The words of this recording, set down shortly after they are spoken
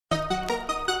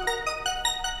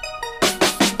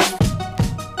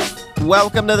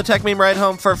Welcome to the Tech Meme Ride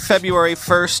Home for February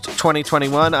 1st,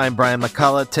 2021. I'm Brian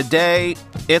McCullough. Today,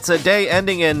 it's a day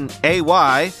ending in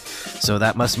AY, so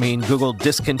that must mean Google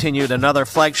discontinued another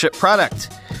flagship product.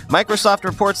 Microsoft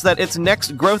reports that its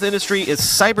next growth industry is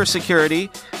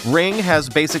cybersecurity. Ring has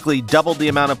basically doubled the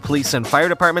amount of police and fire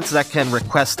departments that can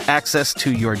request access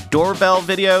to your doorbell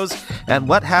videos. And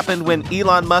what happened when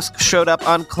Elon Musk showed up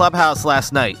on Clubhouse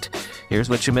last night? Here's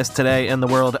what you missed today in the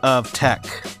world of tech.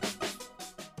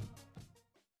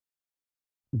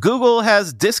 Google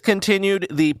has discontinued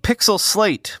the Pixel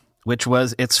Slate, which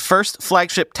was its first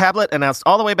flagship tablet announced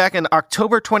all the way back in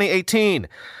October 2018.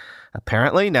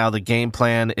 Apparently, now the game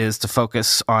plan is to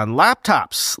focus on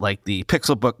laptops like the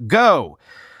Pixelbook Go.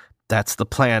 That's the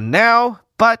plan now,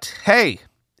 but hey,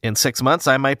 in 6 months,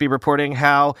 I might be reporting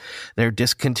how they're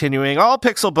discontinuing all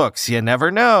Pixelbooks. You never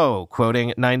know,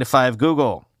 quoting 9to5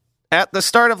 Google. At the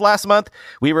start of last month,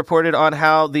 we reported on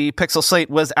how the Pixel Slate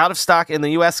was out of stock in the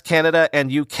US, Canada, and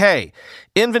UK.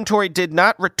 Inventory did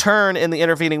not return in the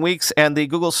intervening weeks, and the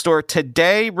Google Store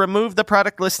today removed the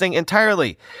product listing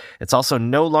entirely. It's also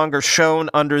no longer shown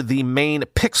under the main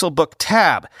Pixelbook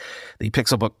tab. The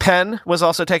Pixelbook Pen was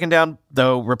also taken down,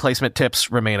 though replacement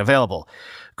tips remain available.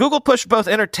 Google pushed both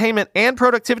entertainment and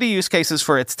productivity use cases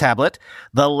for its tablet.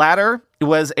 The latter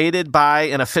was aided by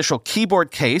an official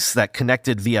keyboard case that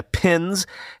connected via pins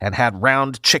and had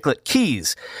round chiclet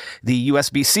keys. The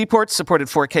USB-C ports supported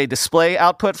 4K display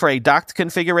output for a docked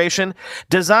configuration.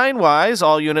 Design-wise,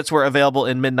 all units were available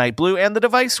in midnight blue, and the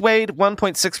device weighed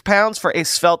 1.6 pounds for a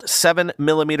svelte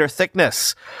 7mm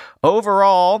thickness.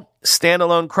 Overall,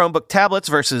 standalone Chromebook tablets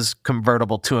versus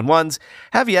convertible 2-in-1s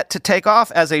have yet to take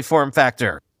off as a form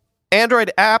factor.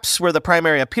 Android apps were the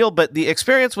primary appeal, but the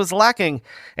experience was lacking,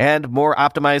 and more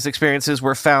optimized experiences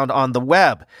were found on the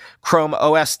web. Chrome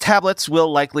OS tablets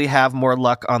will likely have more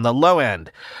luck on the low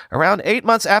end. Around 8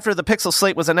 months after the Pixel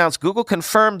Slate was announced, Google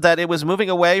confirmed that it was moving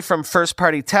away from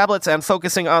first-party tablets and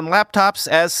focusing on laptops,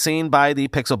 as seen by the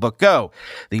Pixelbook Go.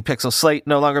 The Pixel Slate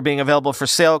no longer being available for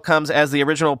sale comes as the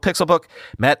original Pixelbook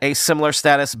met a similar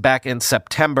status back in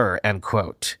September, end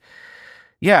quote.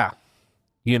 Yeah.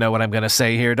 You know what I'm going to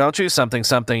say here, don't you?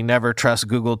 Something, never trust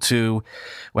Google to,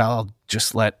 well, I'll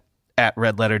just let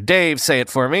 @RedLetterDave say it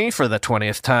for me for the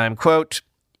 20th time. Quote,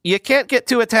 you can't get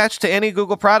too attached to any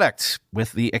Google product,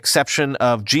 with the exception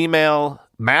of Gmail,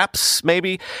 Maps,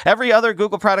 maybe. Every other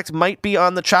Google product might be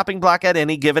on the chopping block at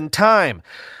any given time.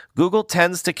 Google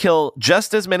tends to kill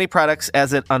just as many products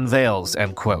as it unveils,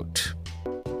 end quote.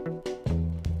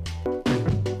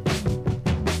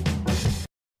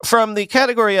 From the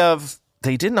category of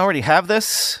they didn't already have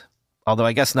this, although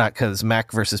I guess not because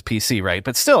Mac versus PC, right?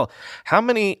 But still, how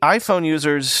many iPhone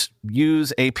users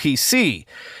use a PC?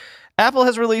 Apple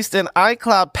has released an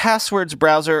iCloud Passwords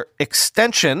browser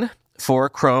extension for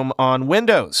Chrome on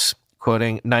Windows.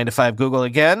 Quoting 9to5 Google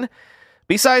again,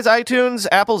 besides iTunes,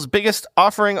 Apple's biggest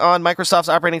offering on Microsoft's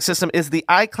operating system is the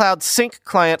iCloud Sync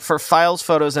client for files,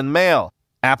 photos, and mail.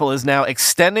 Apple is now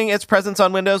extending its presence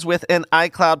on Windows with an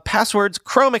iCloud Passwords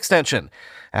Chrome extension.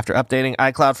 After updating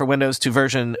iCloud for Windows to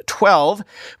version 12,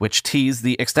 which teased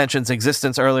the extension's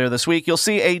existence earlier this week, you'll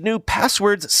see a new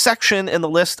passwords section in the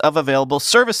list of available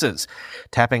services.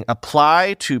 Tapping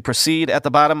Apply to proceed at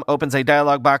the bottom opens a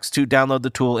dialog box to download the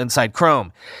tool inside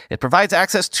Chrome. It provides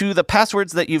access to the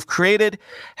passwords that you've created,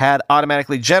 had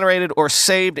automatically generated, or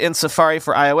saved in Safari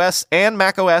for iOS and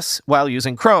macOS while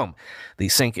using Chrome. The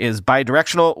sync is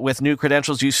bidirectional, with new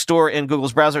credentials you store in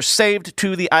Google's browser saved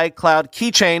to the iCloud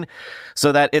keychain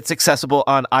so that it's accessible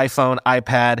on iPhone,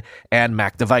 iPad, and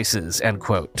Mac devices, end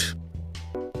quote.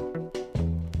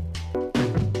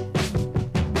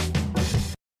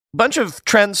 Bunch of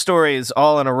trend stories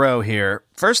all in a row here.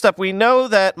 First up, we know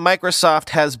that Microsoft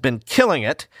has been killing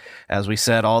it. As we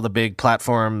said, all the big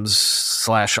platforms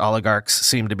 / oligarchs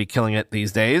seem to be killing it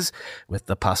these days, with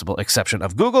the possible exception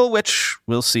of Google, which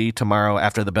we'll see tomorrow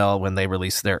after the bell when they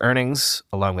release their earnings,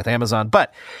 along with Amazon.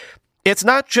 But it's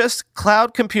not just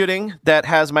cloud computing that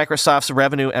has Microsoft's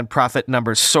revenue and profit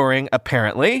numbers soaring,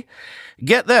 apparently.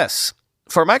 Get this.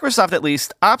 For Microsoft, at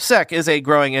least, OPSEC is a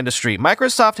growing industry.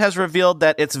 Microsoft has revealed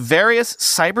that its various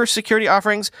cybersecurity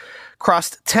offerings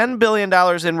crossed $10 billion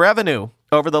in revenue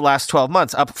over the last 12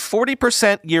 months, up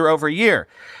 40% year over year.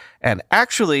 And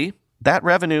actually, that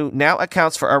revenue now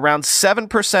accounts for around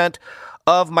 7%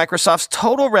 of Microsoft's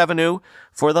total revenue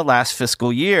for the last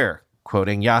fiscal year,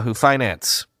 quoting Yahoo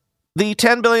Finance. The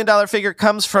 $10 billion figure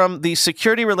comes from the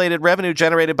security-related revenue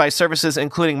generated by services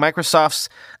including Microsoft's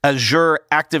Azure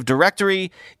Active Directory,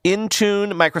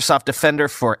 Intune, Microsoft Defender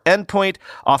for Endpoint,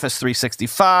 Office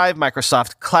 365,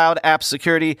 Microsoft Cloud App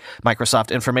Security,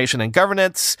 Microsoft Information and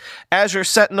Governance, Azure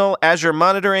Sentinel, Azure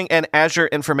Monitoring, and Azure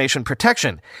Information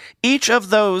Protection. Each of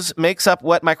those makes up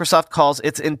what Microsoft calls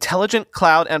its Intelligent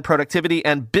Cloud and Productivity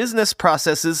and Business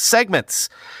Processes segments.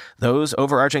 Those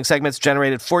overarching segments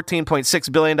generated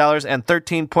 $14.6 billion and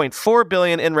 $13.4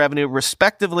 billion in revenue,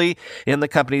 respectively, in the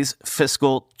company's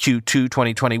fiscal Q2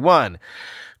 2021.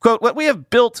 Quote, "What we have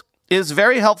built is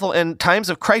very helpful in times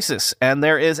of crisis, and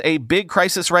there is a big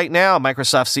crisis right now,"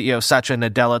 Microsoft CEO Satya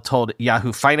Nadella told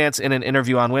Yahoo Finance in an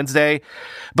interview on Wednesday.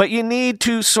 "But you need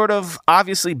to sort of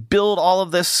obviously build all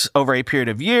of this over a period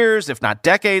of years, if not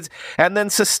decades, and then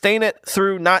sustain it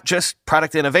through not just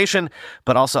product innovation,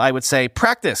 but also, I would say,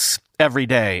 practice every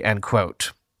day," end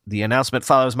quote. The announcement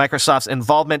follows Microsoft's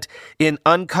involvement in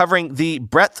uncovering the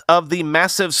breadth of the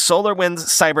massive SolarWinds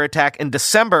cyber attack in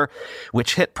December,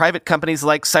 which hit private companies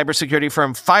like cybersecurity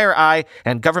firm FireEye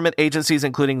and government agencies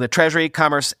including the Treasury,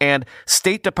 Commerce, and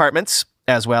State Departments,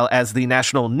 as well as the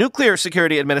National Nuclear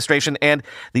Security Administration and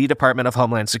the Department of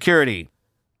Homeland Security.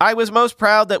 "I was most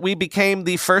proud that we became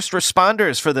the first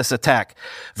responders for this attack,"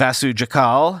 Vasu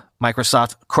Jakal,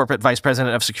 Microsoft Corporate Vice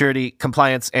President of Security,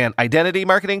 Compliance, and Identity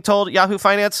Marketing, told Yahoo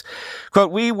Finance.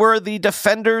 Quote, "We were the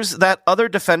defenders that other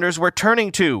defenders were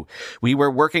turning to. We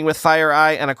were working with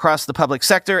FireEye and across the public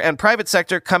sector and private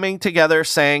sector coming together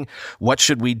saying, what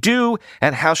should we do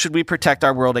and how should we protect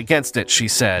our world against it," she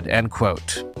said, end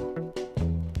quote.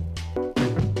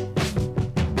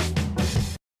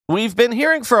 We've been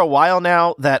hearing for a while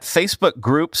now that Facebook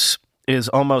Groups is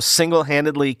almost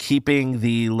single-handedly keeping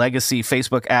the legacy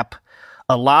Facebook app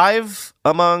alive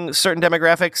among certain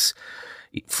demographics,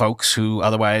 folks who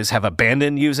otherwise have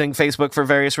abandoned using Facebook for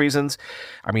various reasons.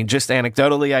 I mean, just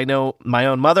anecdotally, I know my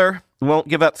own mother won't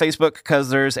give up Facebook because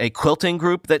there's a quilting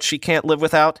group that she can't live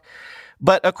without.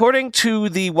 But according to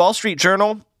the Wall Street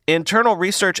Journal, internal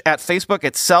research at Facebook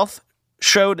itself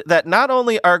showed that not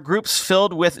only are groups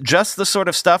filled with just the sort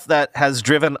of stuff that has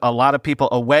driven a lot of people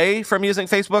away from using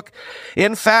Facebook,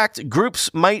 in fact, groups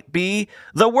might be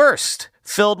the worst,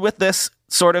 filled with this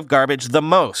sort of garbage the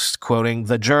most, quoting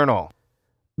the Journal.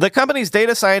 The company's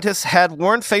data scientists had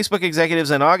warned Facebook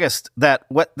executives in August that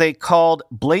what they called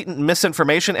blatant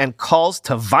misinformation and calls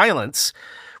to violence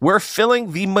were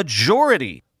filling the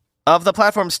majority of the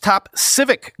platform's top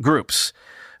civic groups,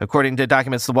 according to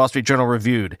documents the Wall Street Journal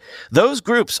reviewed. Those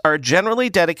groups are generally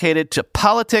dedicated to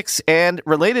politics and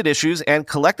related issues and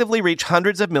collectively reach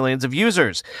hundreds of millions of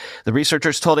users. The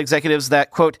researchers told executives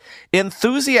that, quote,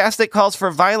 "enthusiastic calls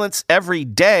for violence every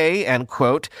day," end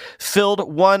quote,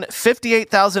 filled one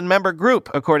 58,000-member group,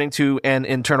 according to an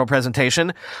internal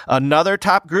presentation. Another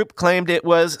top group claimed it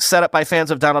was set up by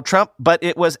fans of Donald Trump, but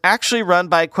it was actually run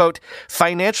by, quote,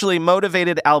 "financially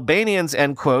motivated Albanians,"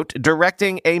 end quote,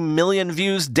 directing 1 million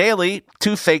views daily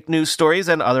to fake news stories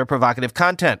and other provocative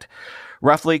content.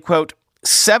 Roughly, quote,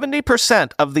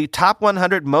 70% of the top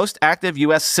 100 most active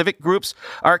U.S. civic groups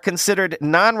are considered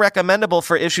non-recommendable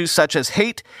for issues such as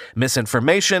hate,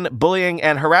 misinformation, bullying,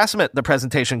 and harassment, the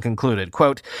presentation concluded.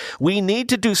 Quote, "We need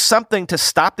to do something to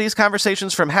stop these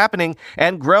conversations from happening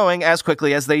and growing as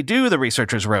quickly as they do," the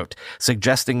researchers wrote,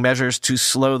 suggesting measures to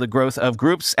slow the growth of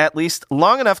groups at least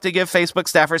long enough to give Facebook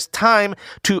staffers time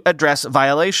to address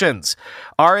violations.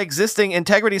 "Our existing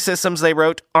integrity systems," they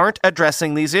wrote, "aren't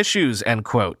addressing these issues," end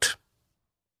quote.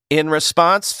 In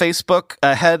response, Facebook,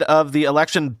 ahead of the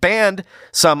election, banned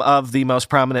some of the most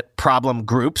prominent problem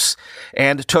groups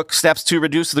and took steps to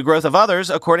reduce the growth of others,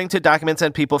 according to documents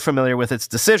and people familiar with its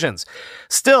decisions.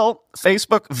 Still,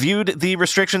 Facebook viewed the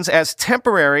restrictions as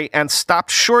temporary and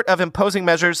stopped short of imposing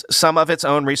measures some of its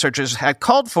own researchers had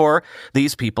called for,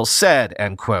 these people said,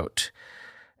 end quote.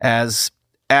 As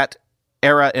at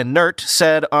Era Inert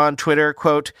said on Twitter,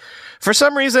 quote, "For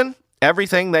some reason,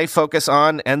 everything they focus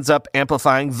on ends up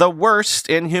amplifying the worst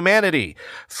in humanity.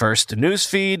 First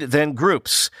newsfeed, then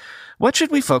groups. What should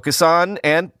we focus on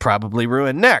and probably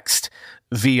ruin next?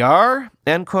 VR?"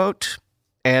 End quote.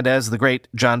 And as the great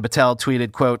John Battelle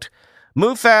tweeted, quote,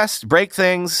 "Move fast, break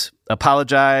things,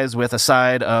 apologize with a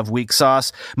side of weak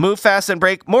sauce, move fast and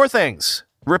break more things,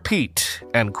 repeat,"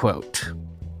 end quote.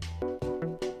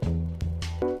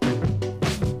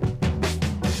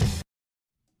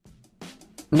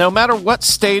 No matter what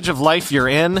stage of life you're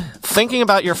in, thinking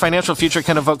about your financial future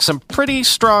can evoke some pretty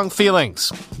strong feelings.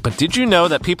 But did you know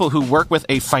that people who work with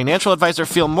a financial advisor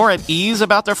feel more at ease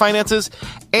about their finances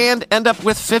and end up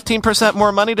with 15%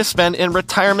 more money to spend in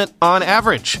retirement on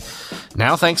average?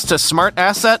 Now, thanks to Smart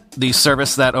Asset, the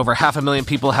service that over 500,000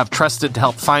 people have trusted to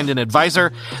help find an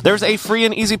advisor, there's a free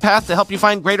and easy path to help you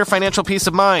find greater financial peace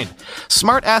of mind.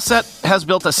 Smart Asset has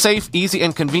built a safe, easy,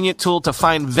 and convenient tool to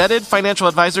find vetted financial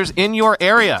advisors in your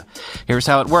area. Here's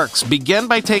how it works. Begin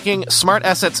by taking Smart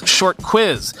Asset's short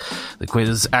quiz. The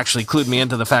quiz actually clued me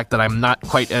into the fact that I'm not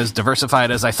quite as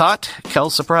diversified as I thought.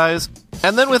 Kel's surprise.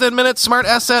 And then within minutes, Smart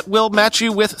Asset will match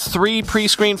you with 3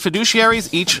 pre-screened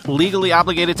fiduciaries, each legally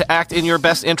obligated to act in your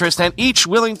best interest and each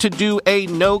willing to do a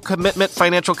no-commitment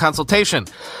financial consultation.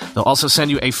 They'll also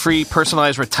send you a free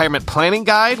personalized retirement planning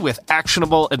guide with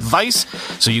actionable advice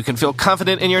so you can feel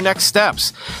confident in your next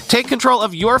steps. Take control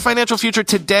of your financial future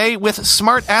today with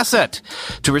Smart Asset.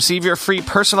 To receive your free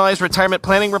personalized retirement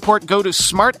planning report, go to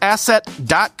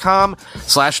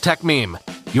smartasset.com/techmeme.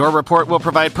 Your report will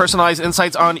provide personalized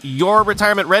insights on your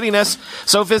retirement readiness,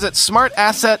 so visit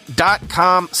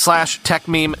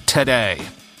smartasset.com/techmeme today.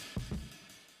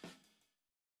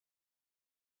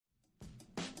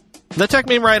 The Tech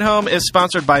Meme Ride Home is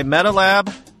sponsored by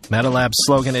MetaLab. MetaLab's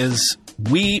slogan is,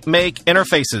 "We make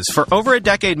interfaces." For over a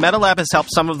decade, MetaLab has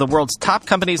helped some of the world's top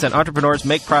companies and entrepreneurs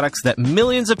make products that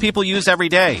millions of people use every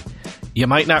day. You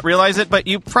might not realize it, but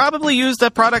you probably used a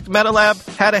product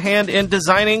MetaLab had a hand in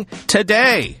designing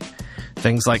today.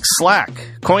 Things like Slack,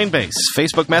 Coinbase,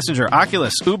 Facebook Messenger,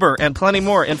 Oculus, Uber, and plenty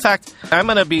more. In fact, I'm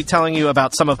going to be telling you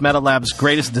about some of MetaLab's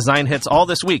greatest design hits all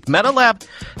this week. MetaLab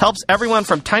helps everyone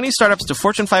from tiny startups to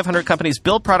Fortune 500 companies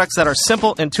build products that are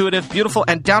simple, intuitive, beautiful,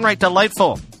 and downright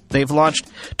delightful. They've launched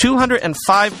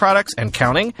 205 products and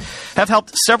counting, have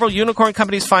helped several unicorn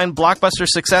companies find blockbuster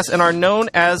success, and are known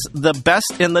as the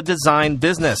best in the design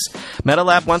business.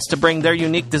 MetaLab wants to bring their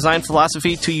unique design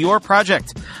philosophy to your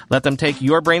project. Let them take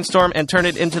your brainstorm and turn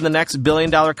it into the next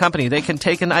billion-dollar company. They can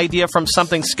take an idea from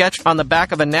something sketched on the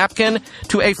back of a napkin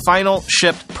to a final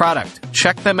shipped product.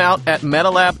 Check them out at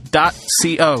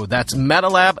metalab.co. That's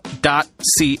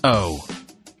metalab.co.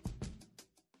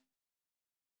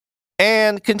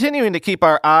 And continuing to keep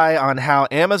our eye on how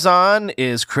Amazon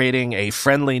is creating a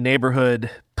friendly neighborhood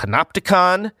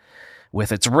panopticon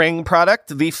with its Ring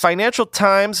product, the Financial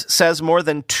Times says more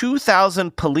than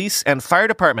 2,000 police and fire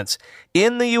departments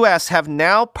in the U.S. have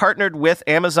now partnered with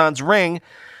Amazon's Ring,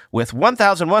 with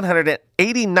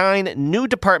 1,189 new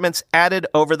departments added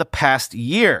over the past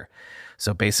year.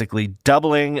 So basically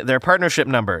doubling their partnership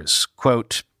numbers.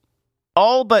 Quote,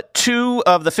 "All but 2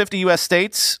 of the 50 U.S.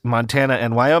 states, Montana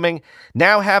and Wyoming,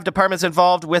 now have departments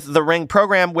involved with the Ring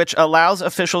program, which allows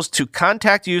officials to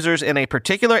contact users in a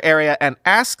particular area and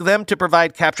ask them to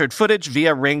provide captured footage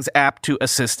via Ring's app to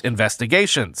assist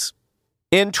investigations."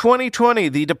 In 2020,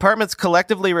 the departments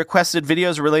collectively requested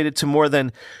videos related to more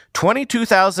than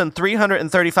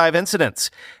 22,335 incidents.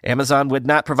 Amazon would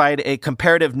not provide a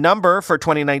comparative number for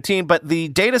 2019, but the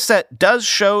dataset does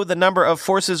show the number of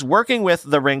forces working with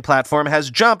the Ring platform has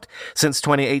jumped since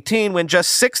 2018, when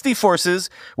just 60 forces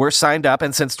were signed up,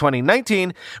 and since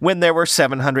 2019, when there were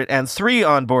 703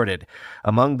 onboarded.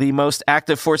 Among the most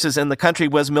active forces in the country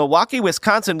was Milwaukee,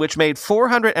 Wisconsin, which made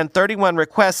 431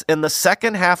 requests in the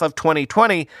second half of 2020,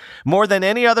 more than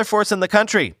any other force in the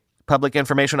country. Public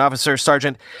Information Officer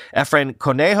Sergeant Efrain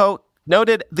Conejo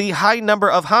noted the high number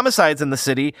of homicides in the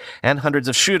city and hundreds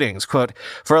of shootings. Quote,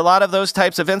 "For a lot of those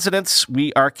types of incidents,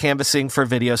 we are canvassing for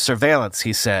video surveillance,"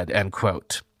 he said, end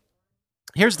quote.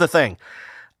 Here's the thing.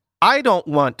 I don't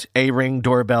want a Ring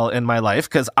doorbell in my life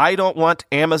because I don't want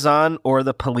Amazon or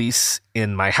the police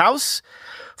in my house.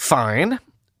 Fine.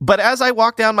 But as I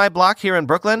walk down my block here in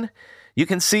Brooklyn, you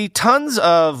can see tons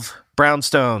of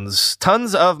brownstones,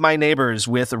 tons of my neighbors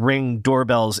with Ring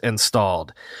doorbells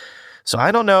installed. So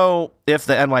I don't know if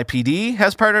the NYPD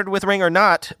has partnered with Ring or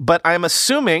not, but I'm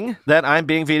assuming that I'm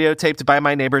being videotaped by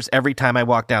my neighbors every time I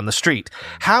walk down the street.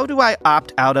 How do I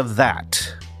opt out of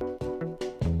that?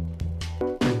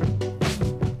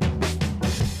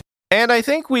 And I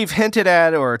think we've hinted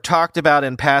at or talked about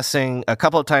in passing a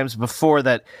couple of times before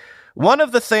that one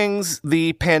of the things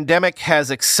the pandemic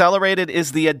has accelerated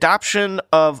is the adoption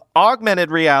of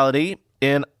augmented reality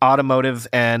in automotive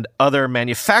and other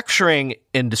manufacturing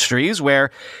industries,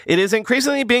 where it is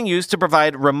increasingly being used to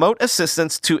provide remote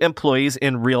assistance to employees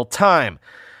in real time,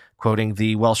 quoting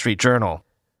the Wall Street Journal.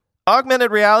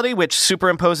 Augmented reality, which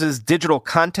superimposes digital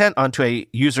content onto a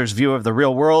user's view of the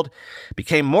real world,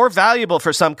 became more valuable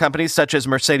for some companies such as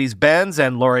Mercedes-Benz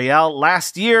and L'Oreal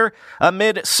last year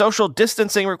amid social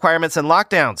distancing requirements and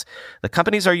lockdowns. The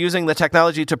companies are using the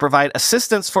technology to provide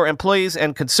assistance for employees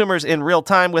and consumers in real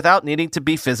time without needing to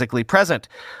be physically present.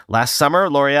 Last summer,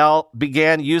 L'Oreal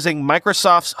began using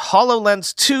Microsoft's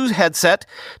HoloLens 2 headset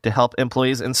to help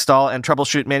employees install and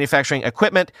troubleshoot manufacturing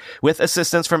equipment with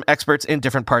assistance from experts in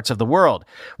different parts of the world.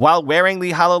 While wearing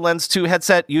the HoloLens 2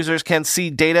 headset, users can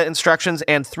see data instructions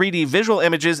and 3D visual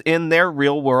images in their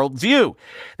real-world view.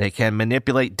 They can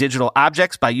manipulate digital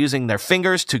objects by using their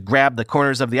fingers to grab the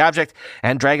corners of the object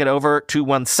and drag it over to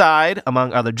one side,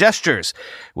 among other gestures.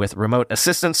 With remote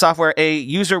assistance software, a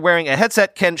user wearing a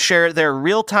headset can share their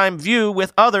real-time view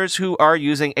with others who are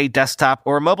using a desktop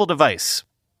or mobile device.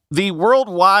 The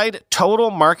worldwide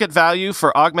total market value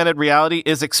for augmented reality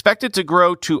is expected to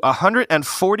grow to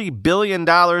 $140 billion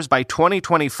by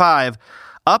 2025,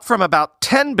 up from about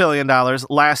 $10 billion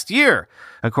last year,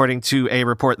 according to a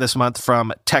report this month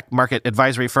from tech market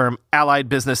advisory firm Allied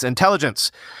Business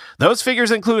Intelligence. Those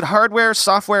figures include hardware,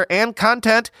 software, and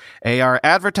content, AR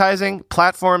advertising,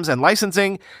 platforms and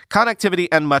licensing, connectivity,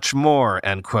 and much more,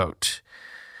 end quote.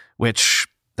 Which,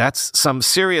 that's some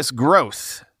serious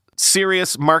growth.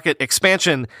 Serious market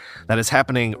expansion that is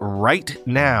happening right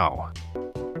now.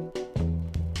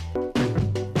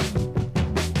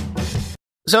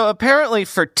 So apparently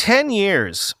for 10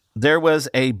 years, there was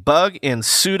a bug in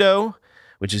sudo,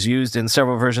 which is used in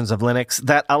several versions of Linux,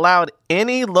 that allowed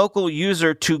any local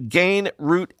user to gain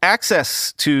root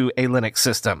access to a Linux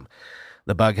system.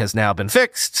 The bug has now been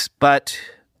fixed, but,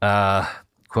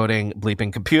 quoting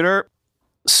Bleeping Computer,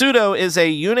 sudo is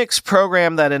a Unix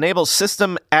program that enables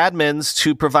system admins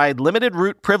to provide limited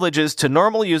root privileges to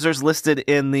normal users listed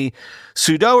in the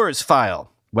sudoers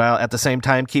file, while at the same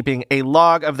time keeping a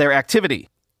log of their activity.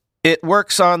 It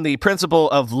works on the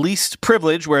principle of least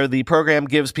privilege, where the program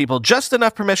gives people just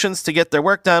enough permissions to get their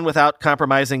work done without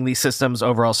compromising the system's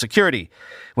overall security.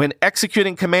 When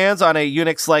executing commands on a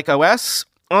Unix-like OS,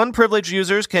 unprivileged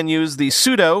users can use the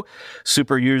sudo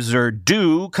superuser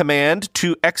do command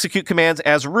to execute commands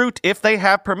as root if they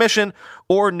have permission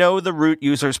or know the root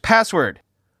user's password.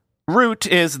 Root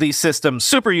is the system's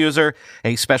superuser,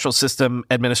 a special system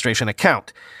administration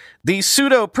account. The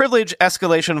sudo privilege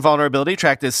escalation vulnerability,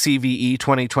 tracked as CVE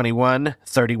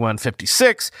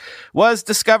 2021-3156, was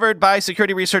discovered by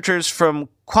security researchers from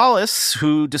Qualys,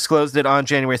 who disclosed it on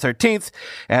January 13th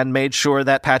and made sure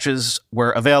that patches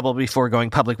were available before going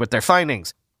public with their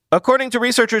findings. According to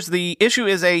researchers, the issue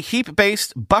is a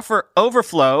heap-based buffer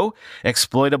overflow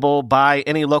exploitable by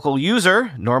any local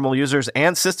user, normal users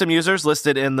and system users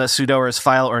listed in the sudoers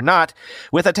file or not,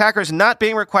 with attackers not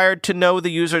being required to know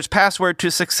the user's password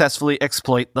to successfully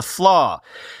exploit the flaw.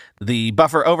 The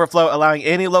buffer overflow allowing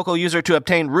any local user to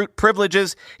obtain root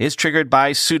privileges is triggered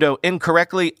by sudo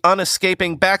incorrectly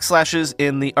unescaping backslashes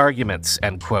in the arguments,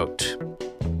 end quote.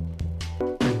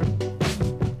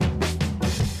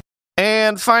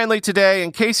 And finally today,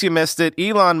 in case you missed it,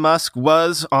 Elon Musk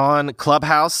was on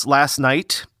Clubhouse last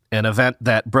night, an event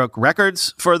that broke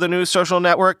records for the new social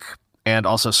network and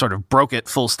also sort of broke it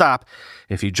full stop.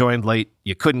 If you joined late,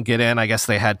 you couldn't get in. I guess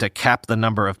they had to cap the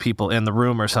number of people in the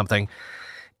room or something.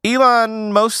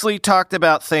 Elon mostly talked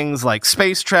about things like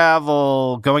space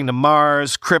travel, going to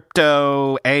Mars,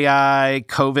 crypto, AI,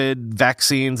 COVID,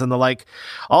 vaccines, and the like.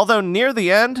 Although near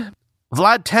the end,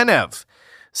 Vlad Tenev,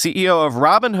 CEO of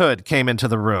Robinhood, came into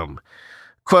the room.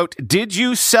 Quote, "Did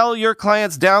you sell your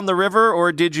clients down the river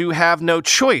or did you have no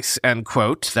choice?" End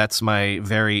quote. That's my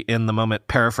very in-the-moment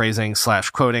paraphrasing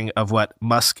 / quoting of what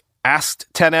Musk asked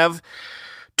Tenev,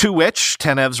 to which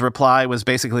Tenev's reply was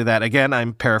basically that, again,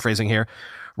 I'm paraphrasing here,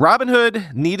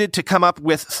 Robinhood needed to come up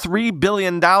with $3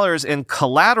 billion in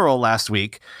collateral last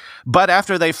week, but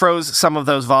after they froze some of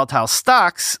those volatile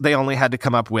stocks, they only had to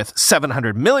come up with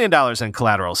 $700 million in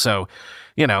collateral. So,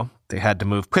 they had to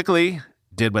move quickly,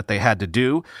 did what they had to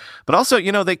do. But also,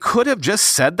 they could have just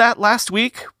said that last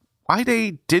week. Why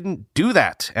they didn't do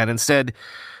that and instead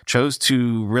chose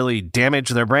to really damage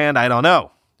their brand, I don't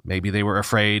know. Maybe they were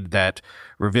afraid that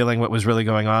revealing what was really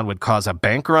going on would cause a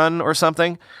bank run or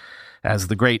something. As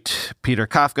the great Peter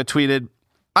Kafka tweeted,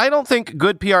 "I don't think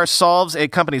good PR solves a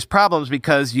company's problems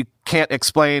because you can't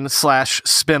explain /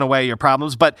 spin away your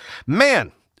problems, but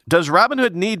man, does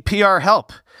Robinhood need PR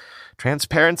help?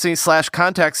 Transparency /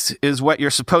 context is what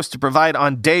you're supposed to provide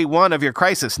on day one of your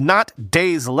crisis, not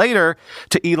days later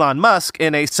to Elon Musk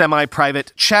in a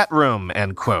semi-private chat room,"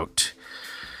 end quote.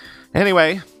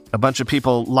 Anyway, a bunch of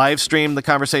people live streamed the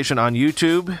conversation on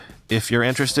YouTube. If you're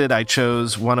interested, I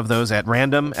chose one of those at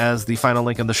random as the final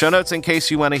link in the show notes in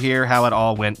case you want to hear how it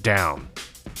all went down.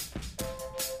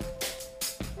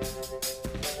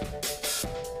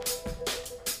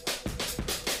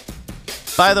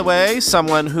 By the way,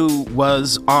 someone who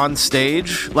was on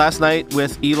stage last night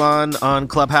with Elon on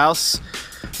Clubhouse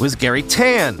was Gary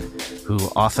Tan, who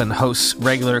often hosts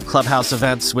regular Clubhouse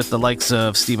events with the likes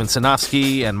of Steven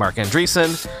Sinofsky and Mark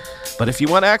Andreessen. But if you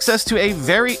want access to a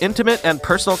very intimate and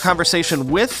personal conversation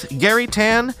with Gary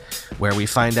Tan, where we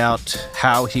find out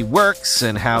how he works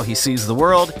and how he sees the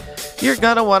world, you're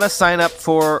going to want to sign up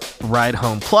for Ride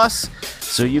Home Plus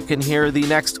so you can hear the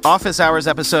next Office Hours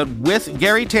episode with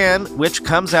Gary Tan, which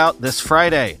comes out this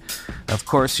Friday. Of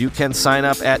course, you can sign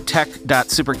up at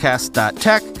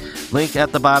tech.supercast.tech, link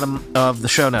at the bottom of the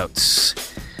show notes.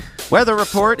 Weather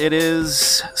report, it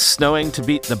is snowing to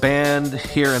beat the band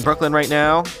here in Brooklyn right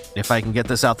now. If I can get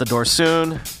this out the door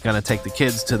soon, gonna take the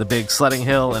kids to the big sledding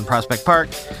hill in Prospect Park.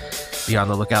 Be on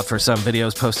the lookout for some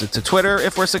videos posted to Twitter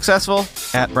if we're successful.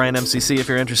 @BrianMCC if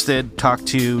you're interested. Talk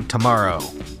to you tomorrow.